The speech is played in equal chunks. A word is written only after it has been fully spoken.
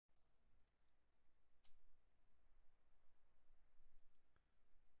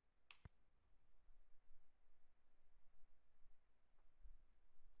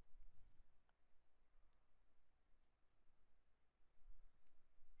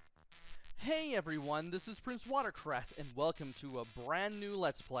Hey everyone, this is PrinceWatercress, and welcome to a brand new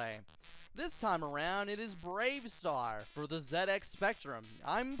Let's Play. This time around, it is BraveStarr for the ZX Spectrum.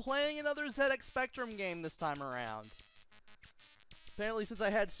 I'm playing another ZX Spectrum game this time around. Apparently, since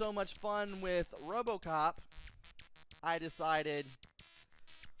I had so much fun with RoboCop, I decided,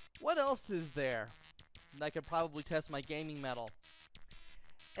 what else is there? I could probably test my gaming mettle.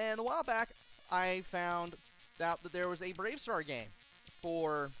 And a while back, I found out that there was a BraveStarr game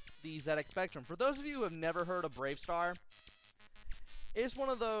for the ZX Spectrum. For those of you who have never heard of BraveStarr, it's one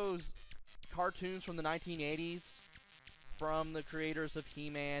of those cartoons from the 1980s from the creators of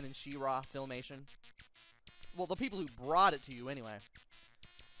He-Man and She-Ra Filmation. Well, the people who brought it to you, anyway.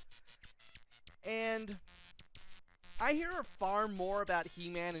 And I hear far more about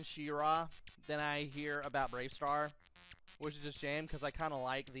He-Man and She-Ra than I hear about BraveStarr, which is a shame because I kind of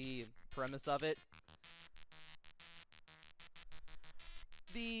like the premise of it.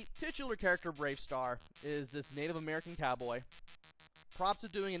 The titular character of BraveStarr is this Native American cowboy. Props to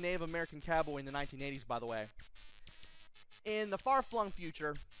doing a Native American cowboy in the 1980s, by the way. In the far-flung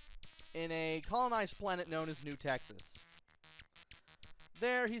future, in a colonized planet known as New Texas.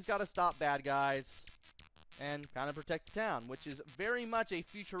 There, he's got to stop bad guys and kind of protect the town, which is very much a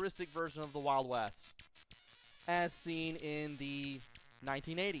futuristic version of the Wild West, as seen in the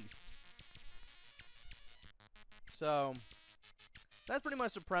 1980s. So that's pretty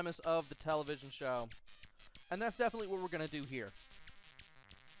much the premise of the television show. And that's definitely what we're going to do here.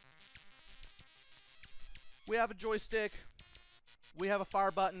 We have a joystick. We have a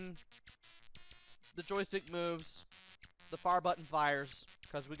fire button. The joystick moves. The fire button fires.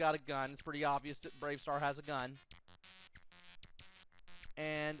 Because we got a gun. It's pretty obvious that BraveStarr has a gun.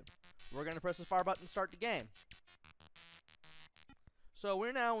 And we're going to press the fire button to start the game. So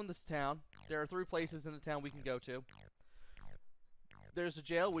we're now in this town. There are 3 places in the town we can go to. There's the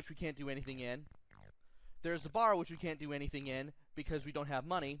jail, which we can't do anything in. There's the bar, which we can't do anything in because we don't have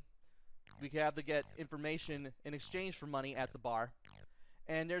money. We have to get information in exchange for money at the bar.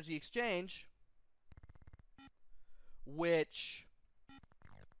 And there's the exchange, which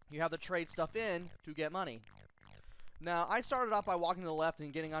you have to trade stuff in to get money. Now, I started off by walking to the left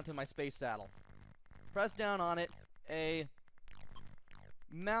and getting onto my space saddle. Press down on it, a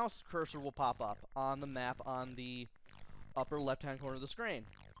mouse cursor will pop up on the map on the upper left-hand corner of the screen.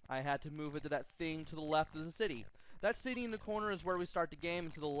 I had to move it to that thing to the left of the city. That city in the corner is where we start the game,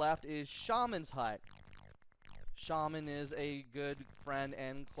 and to the left is Shaman's hut. Shaman is a good friend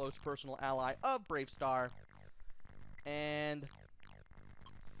and close personal ally of BraveStarr. And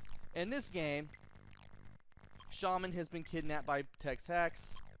in this game, Shaman has been kidnapped by Tex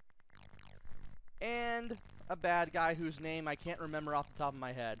Hex and a bad guy whose name I can't remember off the top of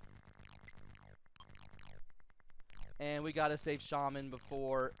my head. And we gotta save Shaman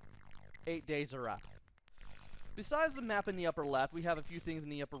before 8 days are up. Besides the map in the upper left, we have a few things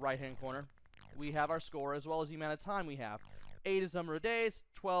in the upper right-hand corner. We have our score, as well as the amount of time we have. 8 is the number of days,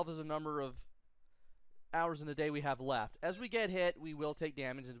 12 is the number of hours in the day we have left. As we get hit, we will take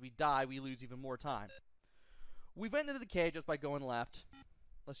damage. As we die, we lose even more time. We went into the cave just by going left.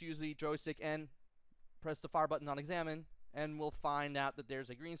 Let's use the joystick and press the fire button on examine, and we'll find out that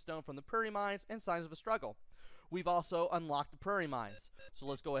there's a green stone from the prairie mines and signs of a struggle. We've also unlocked the prairie mines. So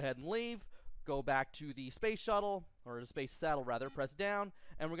let's go ahead and leave, go back to the space shuttle, or the space saddle rather, press down,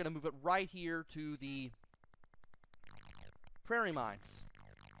 and we're going to move it right here to the prairie mines,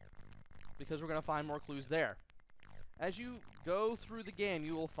 because we're going to find more clues there. As you go through the game,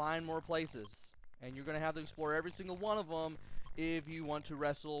 you will find more places, and you're going to have to explore every single one of them if you want to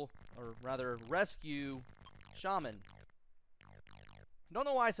wrestle, or rather rescue, Shaman. Don't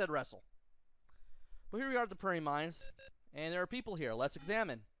know why I said wrestle. But here we are at the prairie mines, and there are people here. Let's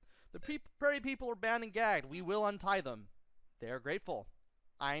examine. The prairie people are bound and gagged. We will untie them. They are grateful.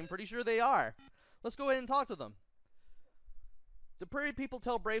 I'm pretty sure they are. Let's go ahead and talk to them. The prairie people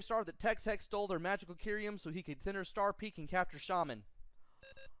tell BraveStarr that Tex Hex stole their magical curium so he could enter Star Peak and capture Shaman.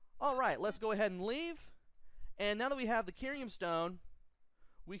 Alright, let's go ahead and leave. And now that we have the curium stone,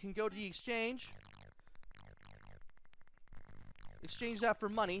 we can go to the exchange. Exchange that for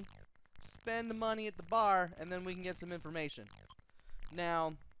money. Spend the money at the bar, and then we can get some information.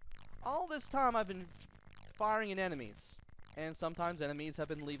 Now, all this time I've been firing at enemies, and sometimes enemies have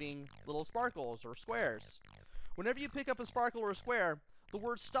been leaving little sparkles or squares. Whenever you pick up a sparkle or a square, the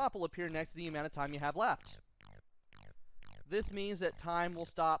word stop will appear next to the amount of time you have left. This means that time will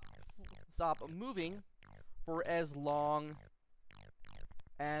stop moving for as long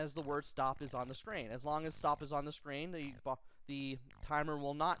as the word stop is on the screen. As long as stop is on the screen, the timer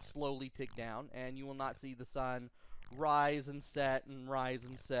will not slowly tick down, and you will not see the sun rise and set and rise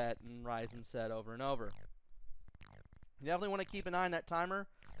and set and rise and set over and over. You definitely want to keep an eye on that timer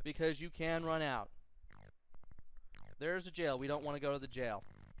because you can run out. There's a jail. We don't want to go to the jail.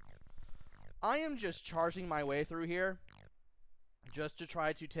 I am just charging my way through here just to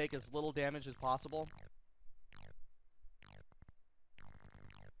try to take as little damage as possible.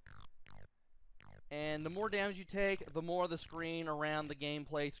 And the more damage you take, the more the screen around the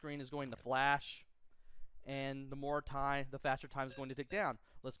gameplay screen is going to flash. And the faster time is going to tick down.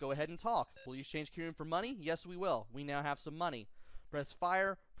 Let's go ahead and talk. Will you exchange keyroom for money? Yes, we will. We now have some money. Press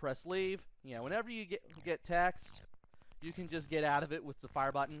fire, press leave. Whenever you get text, you can just get out of it with the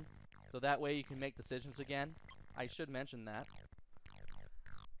fire button. So that way you can make decisions again. I should mention that.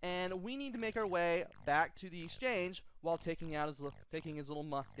 And we need to make our way back to the exchange while taking as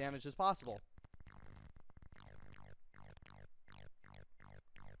little damage as possible.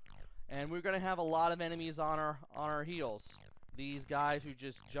 And we're going to have a lot of enemies on our heels. These guys who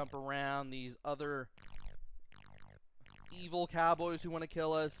just jump around, these other evil cowboys who want to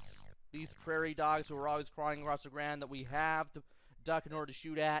kill us, these prairie dogs who are always crawling across the ground that we have to duck in order to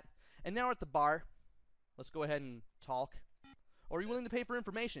shoot at. And now we're at the bar. Let's go ahead and talk. Are you willing to pay for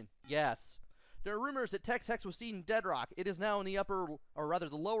information? Yes. There are rumors that Tex Hex was seen in Deadrock. It is now in the upper, or rather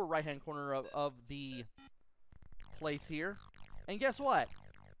the lower right-hand corner of the place here. And guess what?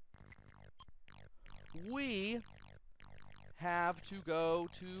 We have to go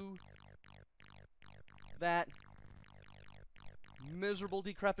to that miserable,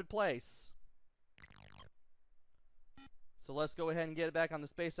 decrepit place. So let's go ahead and get it back on the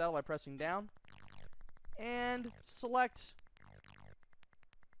space saddle by pressing down. And select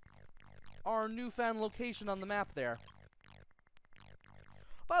our newfound location on the map there.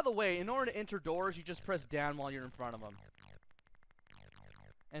 By the way, in order to enter doors, you just press down while you're in front of them.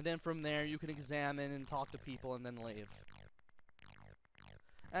 And then from there, you can examine and talk to people and then leave.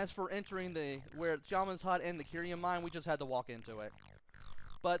 As for entering where Shaman's Hut and the Kyrium Mine, we just had to walk into it.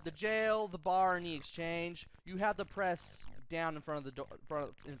 But the jail, the bar, and the exchange, you have to press down in front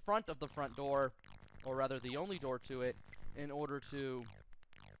of the front door, or rather the only door to it, in order to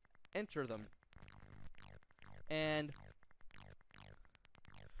enter them. And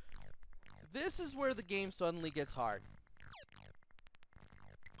this is where the game suddenly gets hard.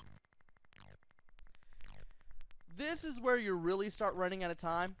 This is where you really start running out of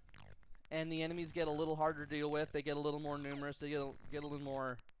time, and the enemies get a little harder to deal with. They get a little more numerous. They get a little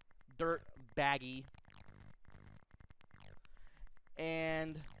more dirt baggy.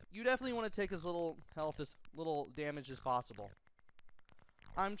 And you definitely want to take as little little damage as possible.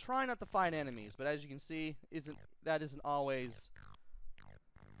 I'm trying not to fight enemies, but as you can see, that isn't always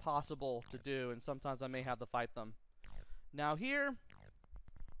possible to do, and sometimes I may have to fight them. Now here,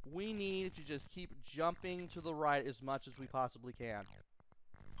 we need to just keep jumping to the right as much as we possibly can.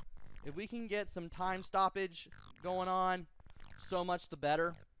 If we can get some time stoppage going on, so much the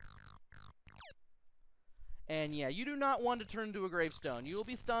better. And yeah, you do not want to turn into a gravestone. You will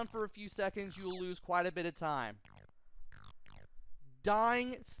be stunned for a few seconds. You will lose quite a bit of time.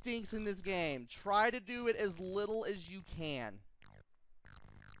 Dying stinks in this game. Try to do it as little as you can.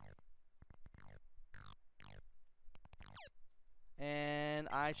 And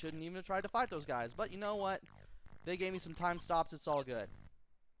I shouldn't even have tried to fight those guys. But you know what? They gave me some time stops. It's all good.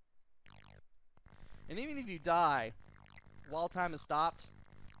 And even if you die while time is stopped,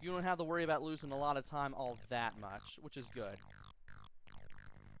 you don't have to worry about losing a lot of time all that much, which is good.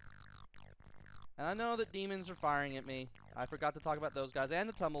 And I know that demons are firing at me. I forgot to talk about those guys. And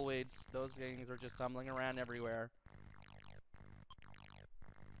the tumbleweeds. Those things are just tumbling around everywhere.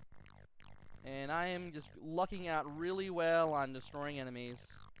 And I am just lucking out really well on destroying enemies.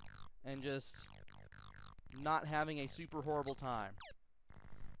 And just not having a super horrible time.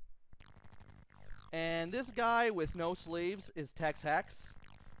 And this guy with no sleeves is Tex Hex.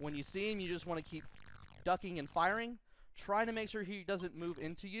 When you see him, you just want to keep ducking and firing. Try to make sure he doesn't move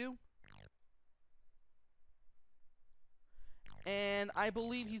into you. And I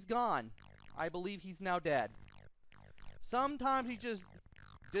believe he's gone. I believe he's now dead. Sometimes he just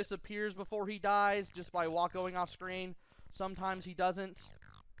disappears before he dies just by going off screen. Sometimes he doesn't.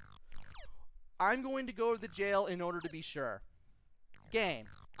 I'm going to go to the jail in order to be sure. Game.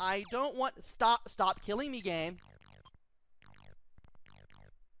 I don't want... Stop killing me, game.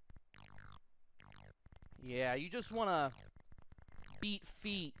 Yeah, you just want to beat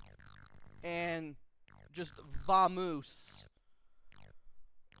feet and just vamoose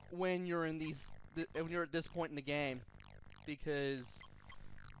when you're in when you're at this point in the game, because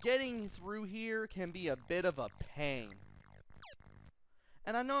getting through here can be a bit of a pain.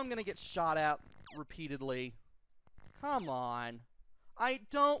 And I know I'm gonna get shot at repeatedly, Come on. I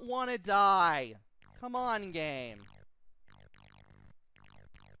don't want to die. Come on, game.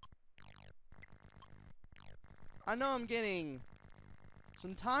 I know I'm getting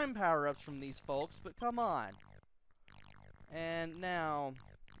some time power-ups from these folks, but come on. And now,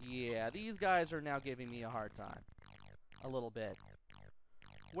 yeah, these guys are now giving me a hard time. A little bit.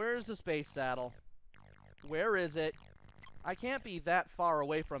 Where's the space saddle? Where is it? I can't be that far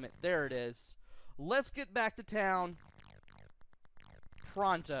away from it. There it is. Let's get back to town.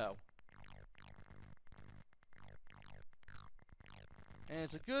 Pronto. And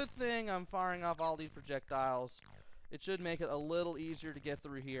it's a good thing I'm firing off all these projectiles. It should make it a little easier to get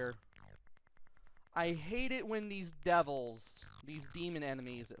through here. I hate it when these devils, these demon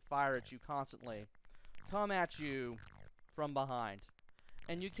enemies that fire at you constantly, come at you from behind.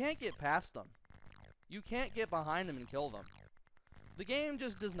 And you can't get past them. You can't get behind them and kill them. The game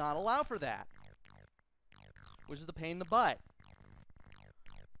just does not allow for that. Which is the pain in the butt.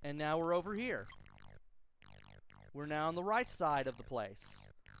 And now we're over here. We're now on the right side of the place.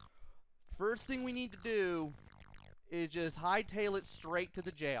 First thing we need to do is just hightail it straight to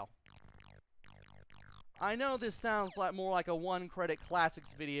the jail. I know this sounds like more like a one-credit classics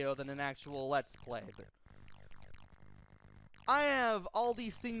video than an actual Let's Play, but I have all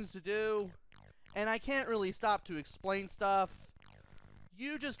these things to do, and I can't really stop to explain stuff.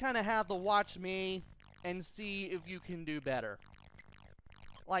 You just kind of have to watch me and see if you can do better.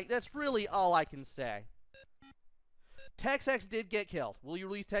 Like, that's really all I can say. TexX did get killed. Will you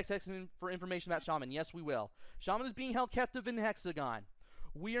release TexX for information about Shaman? Yes, we will. Shaman is being held captive in Hexagon.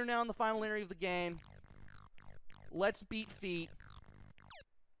 We are now in the final area of the game. Let's beat feet.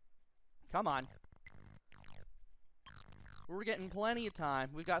 Come on. We're getting plenty of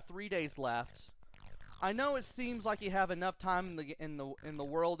time. We've got 3 days left. I know it seems like you have enough time in the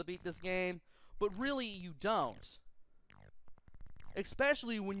world to beat this game, but really you don't.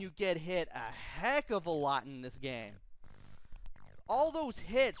 Especially when you get hit a heck of a lot in this game. All those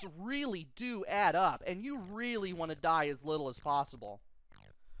hits really do add up, and you really want to die as little as possible.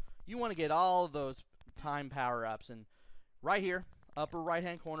 You want to get all of those time power-ups, and right here, upper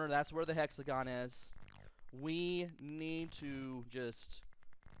right-hand corner, that's where the hexagon is. We need to just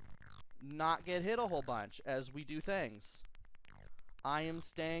not get hit a whole bunch as we do things. I am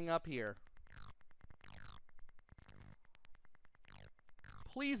staying up here.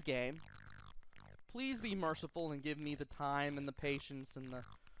 Please, game. Please be merciful and give me the time and the patience and the...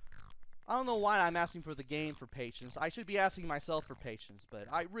 I don't know why I'm asking for the game for patience. I should be asking myself for patience, but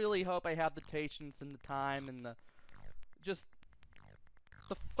I really hope I have the patience and the time and the... just...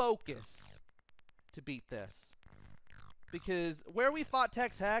 the focus to beat this. Because where we fought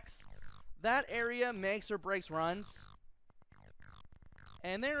Tex Hex, that area makes or breaks runs.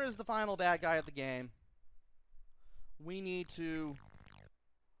 And there is the final bad guy of the game. We need to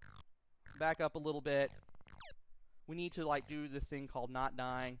back up a little bit. We need to, like, do this thing called not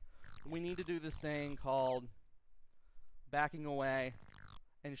dying. We need to do this thing called backing away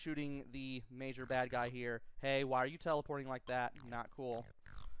and shooting the major bad guy here. Hey, why are you teleporting like that? Not cool.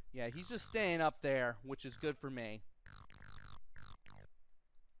 Yeah, he's just staying up there, which is good for me.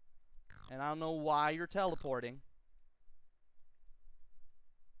 And I don't know why you're teleporting.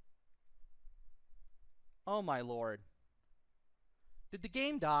 Oh my lord. Did the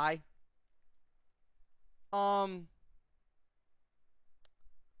game die?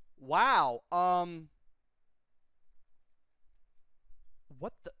 Wow.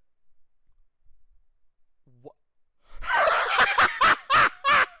 What the... What?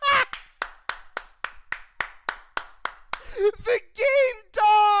 The game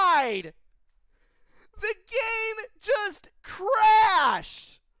died! The game just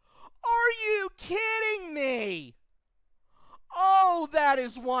crashed! Are you kidding me? Oh, that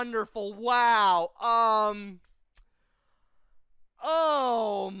is wonderful. Wow.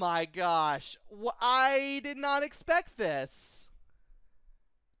 Oh my gosh. I did not expect this.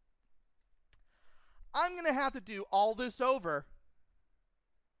 I'm gonna have to do all this over.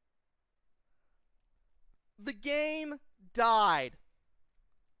 The game died.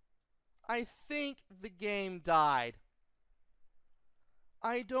 I think the game died.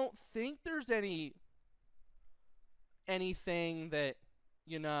 I don't think there's anything that,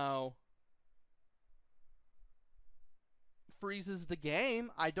 you know, freezes the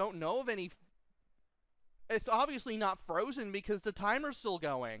game. I don't know of any. It's obviously not frozen because the timer's still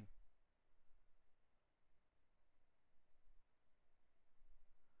going.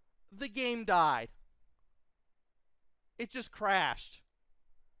 The game died. It just crashed.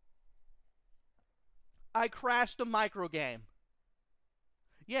 I crashed a micro game.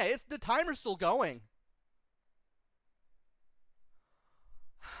 Yeah, the timer's still going.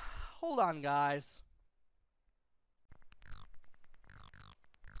 Hold on, guys.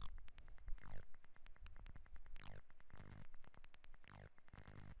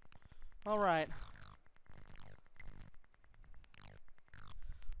 Alright.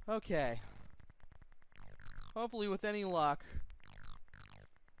 Okay. Hopefully with any luck,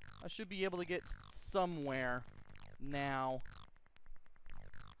 I should be able to get somewhere now.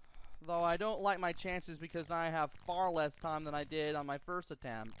 Though I don't like my chances because I have far less time than I did on my first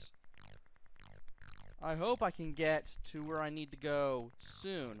attempt. I hope I can get to where I need to go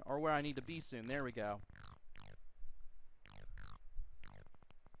soon, or where I need to be soon. There we go.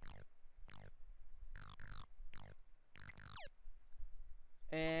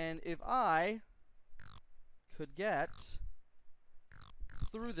 And if I could get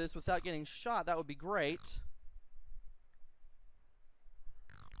through this without getting shot, that would be great.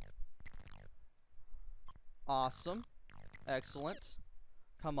 Awesome. Excellent.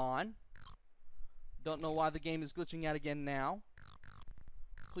 Come on. Don't know why the game is glitching out again now.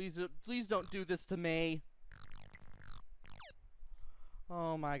 Please don't do this to me.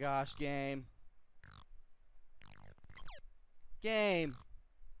 Oh my gosh, game. Game.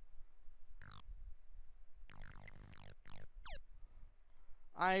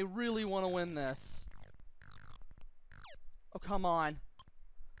 I really want to win this. Oh, come on.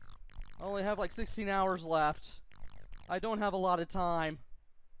 I only have like 16 hours left. I don't have a lot of time.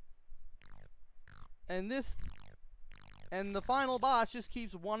 And the final boss just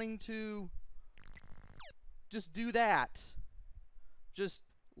keeps wanting to just do that. Just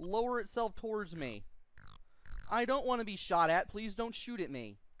lower itself towards me. I don't want to be shot at. Please don't shoot at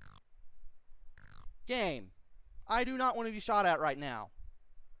me. Game. I do not want to be shot at right now.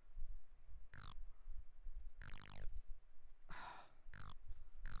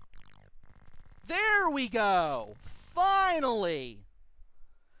 There we go! Finally!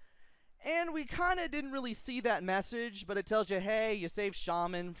 And we kind of didn't really see that message, but it tells you, hey, you saved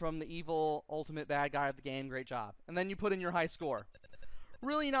Shaman from the evil ultimate bad guy of the game, great job. And then you put in your high score.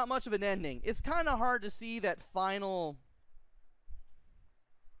 Really not much of an ending. It's kind of hard to see that final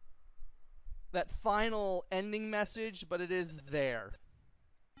ending message, but it is there.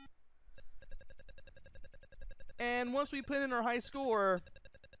 And once we put in our high score,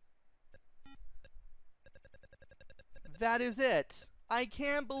 that is it. I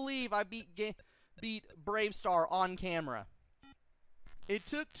can't believe I beat BraveStarr on camera. It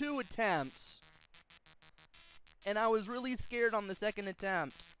took 2 attempts, and I was really scared on the second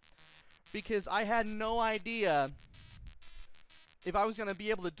attempt because I had no idea if I was going to be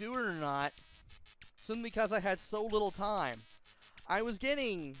able to do it or not, simply because I had so little time. I was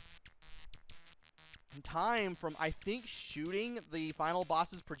getting time from, I think, shooting the final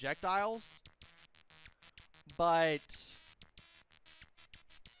boss's projectiles, but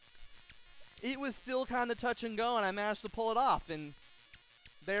it was still kind of touch and go, and I managed to pull it off, and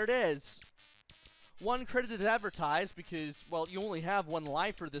there it is. One credit is advertised because, well, you only have one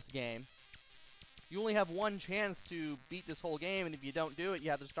life for this game. You only have one chance to beat this whole game, and if you don't do it, you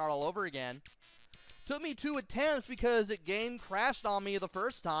have to start all over again. Took me 2 attempts because the game crashed on me the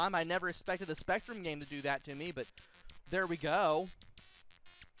first time. I never expected a Spectrum game to do that to me, but there we go.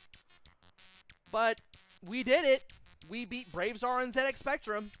 But we did it. We beat BraveStarr and ZX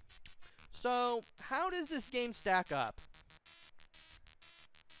Spectrum. So, how does this game stack up?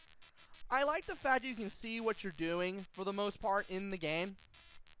 I like the fact you can see what you're doing, for the most part, in the game.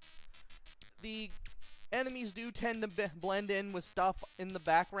 The enemies do tend to blend in with stuff in the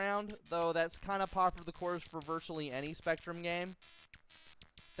background, though that's kind of par for the course for virtually any Spectrum game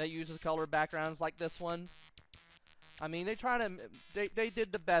that uses colored backgrounds like this one. I mean, they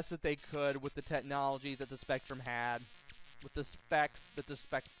did the best that they could with the technology that the Spectrum had, with the specs that the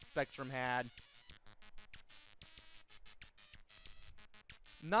Spectrum had.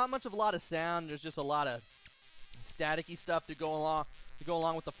 Not much of a lot of sound. There's just a lot of staticky stuff to go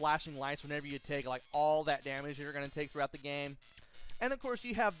along with the flashing lights whenever you take like all that damage you're going to take throughout the game. And of course,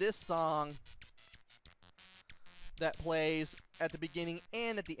 you have this song that plays at the beginning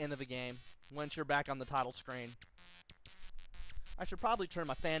and at the end of the game once you're back on the title screen. I should probably turn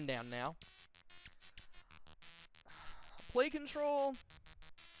my fan down now. Play control,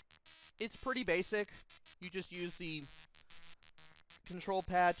 it's pretty basic. You just use the control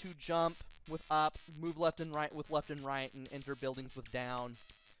pad to jump with up, move left and right with left and right, and enter buildings with down.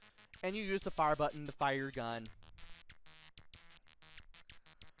 And you use the fire button to fire your gun.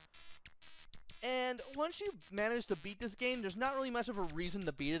 And once you manage to beat this game, there's not really much of a reason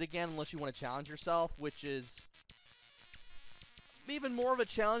to beat it again unless you want to challenge yourself, which is even more of a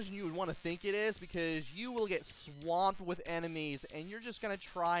challenge than you would want to think it is, because you will get swamped with enemies, and you're just going to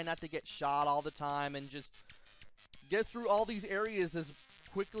try not to get shot all the time and just get through all these areas as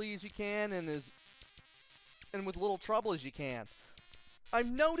quickly as you can and with little trouble as you can. I've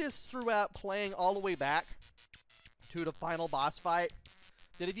noticed throughout playing all the way back to the final boss fight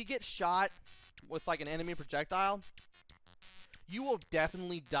that if you get shot with like an enemy projectile, you will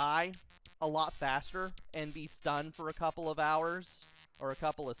definitely die a lot faster and be stunned for a couple of hours, or a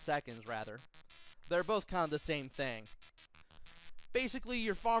couple of seconds rather. They're both kind of the same thing. Basically,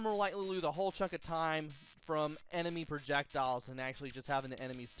 you're far more likely to lose a whole chunk of time from enemy projectiles than actually just having the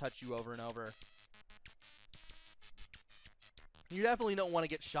enemies touch you over and over. You definitely don't want to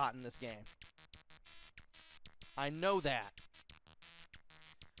get shot in this game. I know that.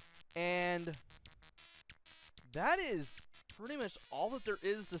 And that is pretty much all that there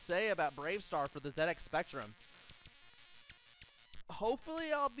is to say about BraveStarr for the ZX Spectrum.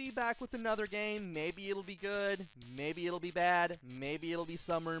 Hopefully I'll be back with another game. Maybe it'll be good, maybe it'll be bad, maybe it'll be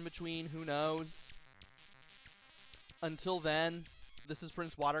somewhere in between, who knows. Until then, this is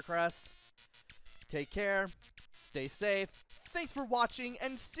PrinceWatercress. Take care, stay safe, thanks for watching,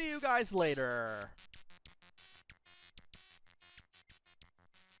 and see you guys later.